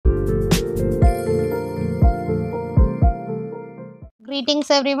Greetings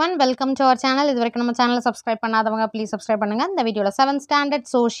everyone, welcome to our channel. இதுவரைக்கும் நம்ம சேனலை சப்ஸ்கிரைப் பண்ணாதவங்க ப்ளீஸ் சப்ஸ்கிரைப் பண்ணுங்க. இந்த வீடியோவில் 7th Standard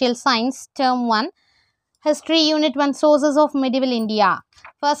Social Science Term 1 History Unit 1 Sources of Medieval India.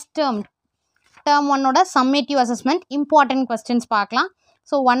 First term 1 ஓட summative assessment important questions பார்க்கலாம்.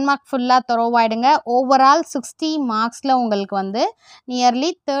 ஸோ 1 mark ஃபுல்லாக தரோவாயிடுங்க. ஓவரால் 60 மார்க்ஸில் உங்களுக்கு வந்து நியர்லி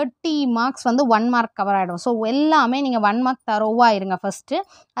 30 மார்க்ஸ் வந்து 1 மார்க் கவர் ஆகிடும். ஸோ எல்லாமே நீங்கள் 1 மார்க் தரோவாக இருங்க ஃபஸ்ட்டு.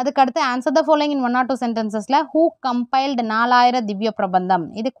 அதுக்கடுத்து answer the following in 1 or 2 சென்டென்சஸில் who compiled 4000 Divya Prabandham,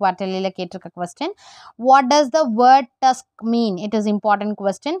 இது குவார்டர்லியில் கேட்டிருக்க question. What does the word Tusk mean, it is important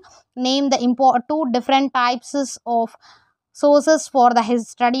question. Name the two different types of sources for the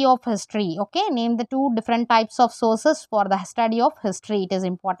study of history. Okay, name the 2 different types of sources for the study of history, it is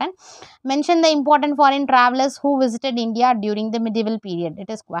important. Mention the important foreign travelers who visited India during the medieval period,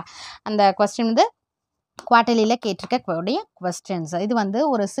 it is and the question வந்து குவார்டர்லியில் கேட்டிருக்கக்கூடிய questions. இது வந்து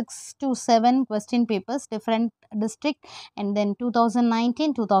ஒரு 6 to 7 question papers different district and then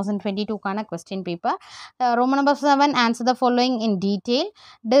 2019-2022க்கான question paper. Roman number 7, answer the following in detail.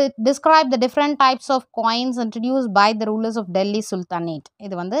 Describe the different types of coins introduced by the rulers of Delhi Sultanate.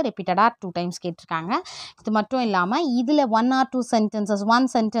 இது வந்து ரிப்பீட்டடாக 2 times கேட்டிருக்காங்க. இது மட்டும் இல்லாமல் இதில் 1 or 2 sentences 1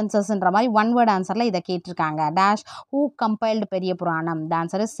 sentencesன்ற மாதிரி 1 word ஆன்சரில் இதை கேட்டிருக்காங்க. டேஷ் ஹூ கம்பைல்டு பெரிய புராணம், the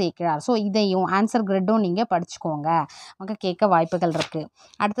answer is Sekkizhar. So இதையும் ஆன்சர் கிரிட்டும் நீங்கள் படிச்சுக்கோங்க, அவங்க கேட்க வாய்ப்புகள் இருக்குது.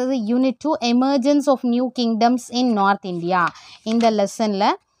 அடுத்தது unit 2 emergence of new kingdoms in north India. இந்த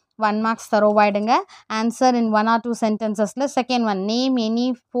லெசனில் 1 marks தரோவாயிடுங்க. Answer in 1 or 2 சென்டென்சஸில் second one name any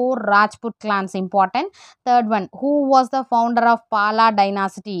 4 Rajput glands, important. Third one who was the founder of Bala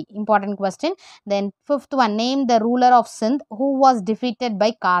dynasty, important question. Then fifth one name the ruler of Sindh who was defeated by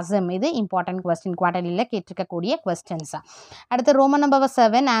Kasim, இது important question, குவார்டர்லியில் கேட்டிருக்கக்கூடிய questions. அடுத்து Roman number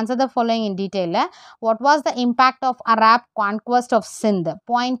 7, answer the following in டீட்டெயிலில். What was the impact of Arab conquest of Sindh,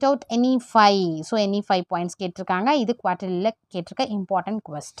 point out any 5. So any 5 points கேட்டிருக்காங்க. இது குவார்டர்லியில் கேட்டிருக்க important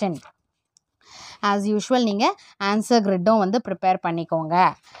question. As usual நீங்கள் answer கிரிட்டும் வந்து prepare பண்ணிக்கோங்க.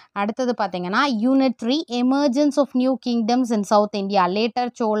 அடுத்தது பார்த்தீங்கன்னா unit 3 emergence of new kingdoms in South India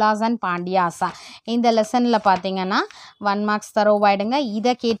later Cholas and Pandyas. இந்த லெசனில் பார்த்தீங்கன்னா 1 marks தரோவாயிடுங்க.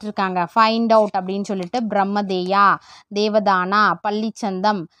 இதை கேட்டிருக்காங்க ஃபைண்ட் அவுட் அப்படின்னு சொல்லிட்டு பிரம்மதேயா, தேவதானா,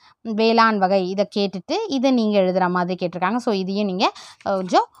 பள்ளிச்சந்தம், வேளாண் வகை, இதை கேட்டுட்டு இதை நீங்கள் எழுதுகிற மாதிரி கேட்டிருக்காங்க. ஸோ இதையும் நீங்கள்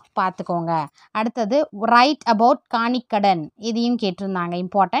கொஞ்சம் பார்த்துக்கோங்க. அடுத்தது ரைட் அபவுட் காணிக்கடன், இதையும் கேட்டிருந்தாங்க,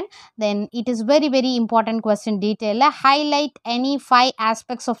 important. Then it is very very important question டீட்டெயிலில் highlight any 5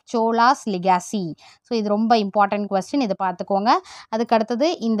 aspects of Cholas legacy. So இது ரொம்ப இம்பார்ட்டன்ட் கொஸ்டின், இதை பார்த்துக்கோங்க. அதுக்கு அடுத்தது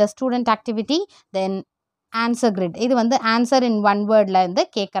இந்த ஸ்டூடெண்ட் ஆக்டிவிட்டி, தென் ஆன்சர் கிரிட், இது வந்து ஆன்சர் இன் 1 wordல இருந்து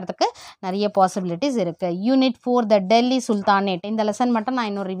கேட்கறதுக்கு நிறைய பாசிபிலிட்டிஸ் இருக்குது. யூனிட் 4 த டெல்லி சுல்தானேட். இந்த லெசன் மட்டும் நான்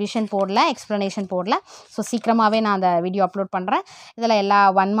இன்னும் ரிவிஷன் போடல, எக்ஸ்ப்ளனேஷன் போடல. ஸோ சீக்கிரமாகவே நான் அந்த வீடியோ அப்லோட் பண்ணுறேன். இதில் எல்லா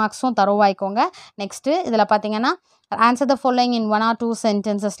 1 marksம் தரோவாய்க்கோங்க. நெக்ஸ்ட்டு இதில் பார்த்தீங்கன்னா answer the following in 1 or 2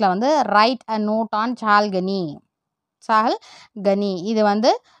 சென்டென்சஸில் வந்து right a note on Chahal கனி, இது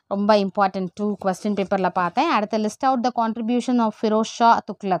வந்து ரொம்ப இம்பார்ட்டன்ட் 2 கொஸ்டின் பேப்பரில் பார்த்தேன். அடுத்த list out the contribution of Firoz Shah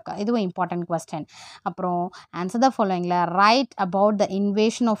Tughlaq, இதுவும் இம்பார்ட்டன்ட் கொஸ்டின். அப்புறம் answer the ஃபாலோயிங்கில் right about the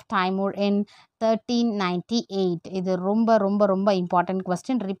invasion of Timur இன் 1398, இது ரொம்ப ரொம்ப ரொம்ப இம்பார்ட்டன்ட்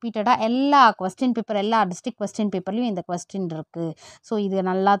கொஸ்டின். ரிப்பீட்டடாக எல்லா கொஸ்டின் பேப்பர் எல்லா டிஸ்ட்ரிக்ட் கொஸ்டின் பேப்பர்லையும் இந்த கொஸ்டின் இருக்குது. ஸோ இது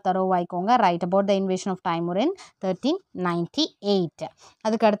நல்லா தரோவாய்க்கோங்க. Right about the invasion of Timur இன் 1398.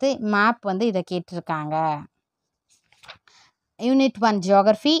 அதுக்கடுத்து மேப் வந்து இதை கேட்டிருக்காங்க. Unit 1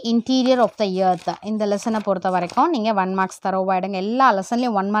 geography interior of the earth. இந்த லெசனை பொறுத்த வரைக்கும் நீங்கள் 1 marks தரோவாயிடுங்க. எல்லா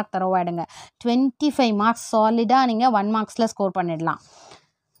லெசன்லேயும் 1 mark தரோவாயிடுங்க. 25 marks சாலிடாக நீங்கள் 1 marksல ஸ்கோர் பண்ணிடலாம்.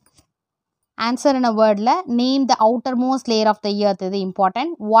 ஆன்சர் இன் அ வேர்டில் name the outer most layer of the earth, இது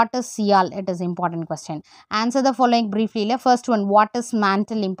important. What is சியால், it is important question. Answer the following ப்ரீஃப்லியில். First one what is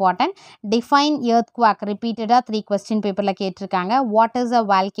mantle, important. Define earth quack, ரிப்பீட்டடாக 3 question பேப்பரில் கேட்டிருக்காங்க. What is a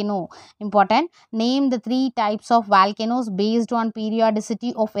volcano, important. Name the 3 types of volcanoes based on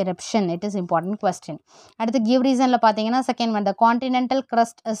periodicity of eruption, it is important question. அடுத்து give ரீசனில் பார்த்தீங்கன்னா second one the continental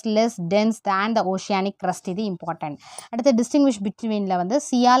crust is less tense than the oceanic crust, இது important. அடுத்து distinguish பிட்வீனில் வந்து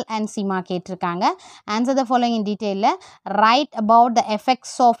சியால் and Sima கேட்டிருக்காங்க. Answer the following in டீட்டெயிலில். Right about the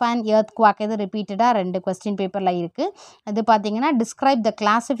effects of an earth quack, இது ரிப்பீட்டடாக 2 question பேப்பரில் இருக்குது. அது பார்த்தீங்கன்னா describe the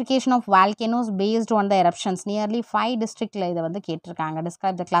classification of volcanoes based on the eruptions, nearly 5 டிஸ்ட்ரிக்டில் இதை வந்து கேட்டிருக்காங்க.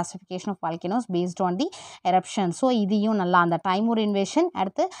 Describe the classification of volcanoes based on the eruption. So இதையும் நல்லா அந்த டைமூர் இன்வேஷன்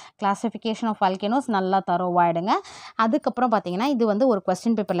அடுத்து கிளாசிஃபிகேஷன் ஆஃப் வால்கனோஸ் நல்லா தரோவாயிடுங்க. அதுக்கப்புறம் பார்த்தீங்கன்னா இது வந்து ஒரு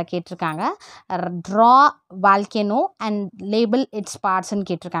கொஸ்டின் பேப்பரில் கேட்டிருக்காங்க. Draw volcano and label it's பார்ட்ஸ்ன்னு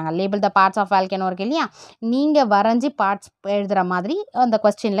கேட்டிருக்காங்க. Label the parts of volcano இருக்கு இல்லையா, நீங்கள் வரைஞ்சி பார்ட்ஸ் எழுதுகிற மாதிரி அந்த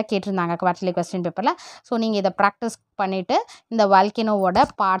கொஸ்டினில் கேட்டிருந்தாங்க குவார்டர்லி கொஸ்டின் பேப்பரில். ஸோ நீங்கள் இதை ப்ராக்டிஸ் பண்ணிவிட்டு இந்த வால்கனோவோட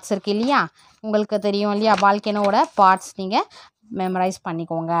பார்ட்ஸ் இருக்கு இல்லையா, உங்களுக்கு தெரியும் இல்லையா, வால்கனோவோட பார்ட்ஸ் நீங்கள் மெமரைஸ்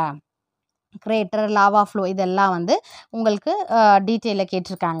பண்ணிக்கோங்க. கிரேட்டர், லாவா ஃப்ளோ இதெல்லாம் வந்து உங்களுக்கு டீட்டெயிலில்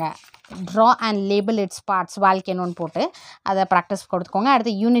கேட்டிருக்காங்க. Draw and label it's parts வால்கேனோன்னு போட்டு அதை ப்ராக்டிஸ் கொடுத்துக்கோங்க.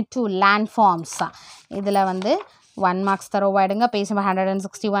 அடுத்து யூனிட் 2 லேண்ட் ஃபார்ம்ஸ். இதில் வந்து 1 marks தரோவாயிடுங்க. Page number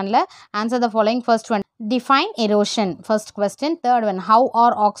 161ல் answer the following. First one, define erosion, first question. Third one, how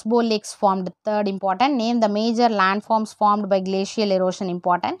are oxbow lakes formed? Third important. Name the major landforms formed by glacial erosion.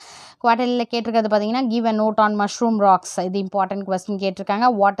 Important. குவார்டர்லியில் கேட்டிருக்கிறது பார்த்தீங்கன்னா give a note on mushroom rocks. இது important question கேட்டிருக்காங்க.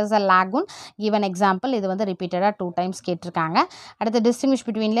 what is a lagoon? give an example. இது வந்து ரிப்பீட்டடாக 2 times கேட்டிருக்காங்க. அடுத்து distinguish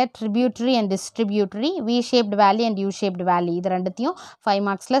between tributary and distributary, v-shaped valley and u-shaped valley. இது ரெண்டுத்தையும் 5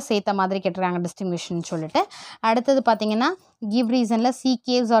 மார்க்ஸில் சேர்த்த மாதிரி கேட்டிருக்காங்க distinguishன்னு சொல்லிட்டு. அடுத்தது பார்த்தீங்கன்னா give reasonல sea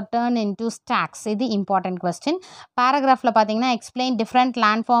caves are turned into stacks. இது important question. paragraphல பார்த்தீங்கன்னா explain different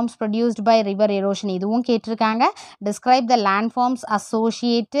landforms produced by river erosion. இதுவும் கேட்டிருக்காங்க. describe the landforms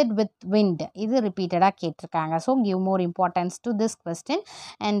associated with wind. இது ரிப்பீட்டடாக கேட்டிருக்காங்க. So give more importance to this question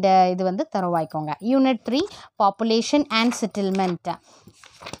and இது வந்து தரோவாய்க்கோங்க. Unit 3 population and settlement.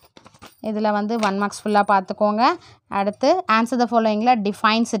 இதில் வந்து 1 மார்க்ஸ் ஃபுல்லாக பார்த்துக்கோங்க. அடுத்து answer the ஃபாலோயிங்கில்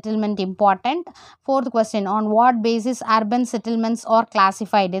define settlement important. Fourth question, on what basis urban settlements R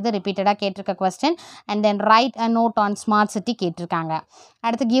classified. இது ரிப்பீட்டடாக கேட்டிருக்க question. And then right a note on smart city கேட்டிருக்காங்க.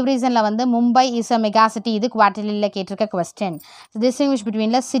 அடுத்து கிவ் ரீசனில் வந்து Mumbai is a mega city. இது குவார்டர்லியில் கேட்டிருக்க question. Distinguish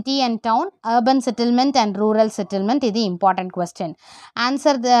பிட்வீனில் city and down, urban settlement and rural settlement. இது important question.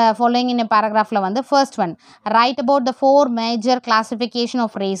 Answer the following in பேராகிராஃபில் வந்து first one, right about the 4 major classification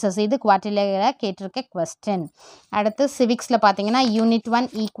of races. இது குவார்டர்லியில் கேட்டிருக்க question. அடுத்து சிவிக்ஸில் பார்த்தீங்கன்னா unit 1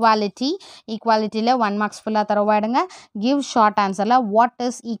 equality. ஈக்குவாலிட்டியில் 1 marks ஃபுல்லாக தரவாயிடுங்க. Give short ஆன்சரில் what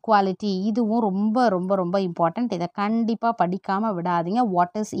is equality. இதுவும் ரொம்ப ரொம்ப ரொம்ப இம்பார்ட்டண்ட். இதை கண்டிப்பாக படிக்காமல் விடாதீங்க.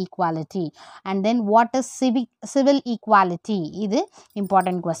 What is equality and then what is civil equality. இது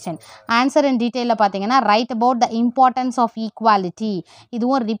இம்பார்ட்டன்ட் கொஸ்டின். ஆன்சர் இன் டீட்டெயிலில் பார்த்தீங்கன்னா right about the importance of equality.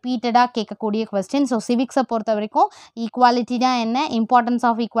 இதுவும் ரிப்பீட்டடாக கேட்கக்கூடிய கொஸ்டின். ஸோ சிவிக்ஸை பொறுத்த வரைக்கும் ஈக்குவாலிட்டி தான் என்ன, இம்பார்ட்டன்ஸ்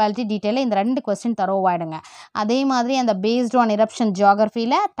ஆஃப் ஈக்குவாலிட்டி டீட்டெயிலில் இந்த 2 கொஸ்டின் தரோவாயிடுங்க. அதே மாதிரி அந்த பேஸ்ட் ஆன் இரப்ஷன்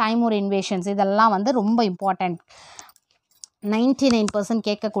ஜியாகிரஃபியில் டைமூர் இன்வேஷன்ஸ் இதெல்லாம் வந்து ரொம்ப இம்பார்ட்டண்ட். 99%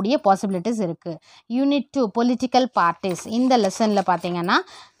 கேட்கக்கூடிய பாசிபிலிட்டிஸ் இருக்குது. Unit 2 political parties. இந்த லெசனில் பார்த்தீங்கன்னா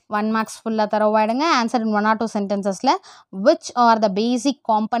 1 மார்க்ஸ் ஃபுல்லாக தரோவாயிடுங்க. Answer in 1 or 2 sentences-ல which are the basic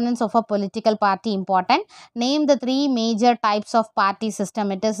components of a political party important. Name the 3 major types of party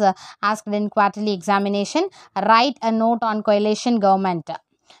system. It is asked in quarterly examination. Write a note on coalition government.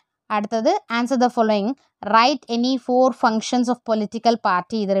 அடுத்தது answer the following, right any 4 functions of political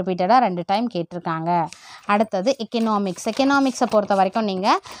party. இது ரிப்பீட்டடாக 2 time கேட்டிருக்காங்க. அடுத்தது economics. எக்கனாமிக்ஸை பொறுத்த வரைக்கும்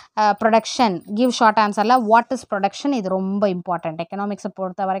நீங்கள் production, give short ஆன்சரில் what is production. இது ரொம்ப இம்பார்ட்டண்ட். எக்கனாமிக்ஸை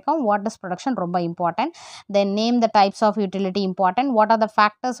பொறுத்த வரைக்கும் வாட் இஸ் ப்ரொடக்ஷன் ரொம்ப important. Then name the types of utility important. What are the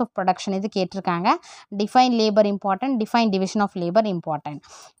factors of production. இது கேட்டிருக்காங்க. Define labour important. Define division of labour important.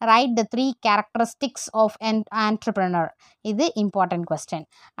 Right the 3 characteristics of entrepreneur. இது important question.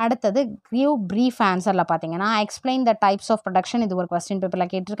 அடுத்தது give brief ஆன்சரில் பார்த்தீங்கன்னா explain the types of production. இது ஒரு question பேப்பரில்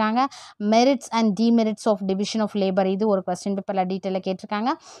கேட்டிருக்காங்க. Merits and demerits of division of labour. இது ஒரு கொஸ்டின் பேப்பரில் டீட்டெயிலில்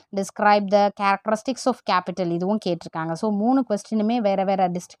கேட்டிருக்காங்க. Describe the characteristics of capital. இதுவும் கேட்டிருக்காங்க. ஸோ 3 கொஸ்டினுமே வேறு வேறு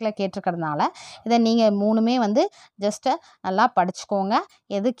டிஸ்ட்ரிக்டில் கேட்டிருக்கிறதுனால இதை நீங்கள் 3மே வந்து ஜஸ்ட்டு நல்லா படிச்சுக்கோங்க.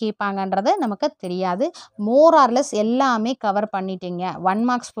 எது கேட்பாங்கன்றது நமக்கு தெரியாது. மோர் ஆர்லெஸ் எல்லாமே கவர் பண்ணிட்டீங்க. 1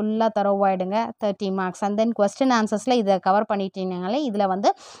 மார்க்ஸ் ஃபுல்லாக தரோவாயிடுங்க. 30 மார்க்ஸ். அண்ட் தென் கொஸ்டின் ஆன்சர்ஸில் இதை கவர் பண்ணிட்டீங்கனாலே இதில் வந்து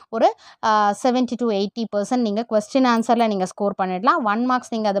ஒரு 70 to 80% நீங்கள் கொஸ்டின் ஆன்சரில் நீங்கள் ஸ்கோர் பண்ணிடலாம். 1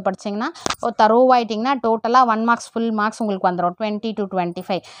 மார்க்ஸ் நீங்கள் அதை படிச்சிங்கன்னா தரோவாயிட்டிங்கன்னா டோட்டலாக 1 மார்க்ஸ் ஃபுல் மார்க்ஸ் உங்களுக்கு வந்துடும் 20 to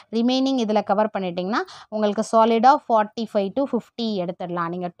 25. ரிமைனிங் இதில் கவர் பண்ணிட்டிங்கன்னா உங்களுக்கு சாலிடாக 45 to 50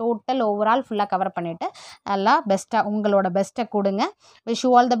 எடுத்துடலாம். நீங்கள் டோட்டல் ஓவரால் ஃபுல்லாக கவர் பண்ணிவிட்டு நல்லா பெஸ்ட்டாக உங்களோட பெஸ்ட்டை கொடுங்க. Wish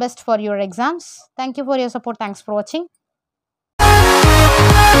you all the best for your exams. Thank you for your support. Thanks for வாட்சிங்.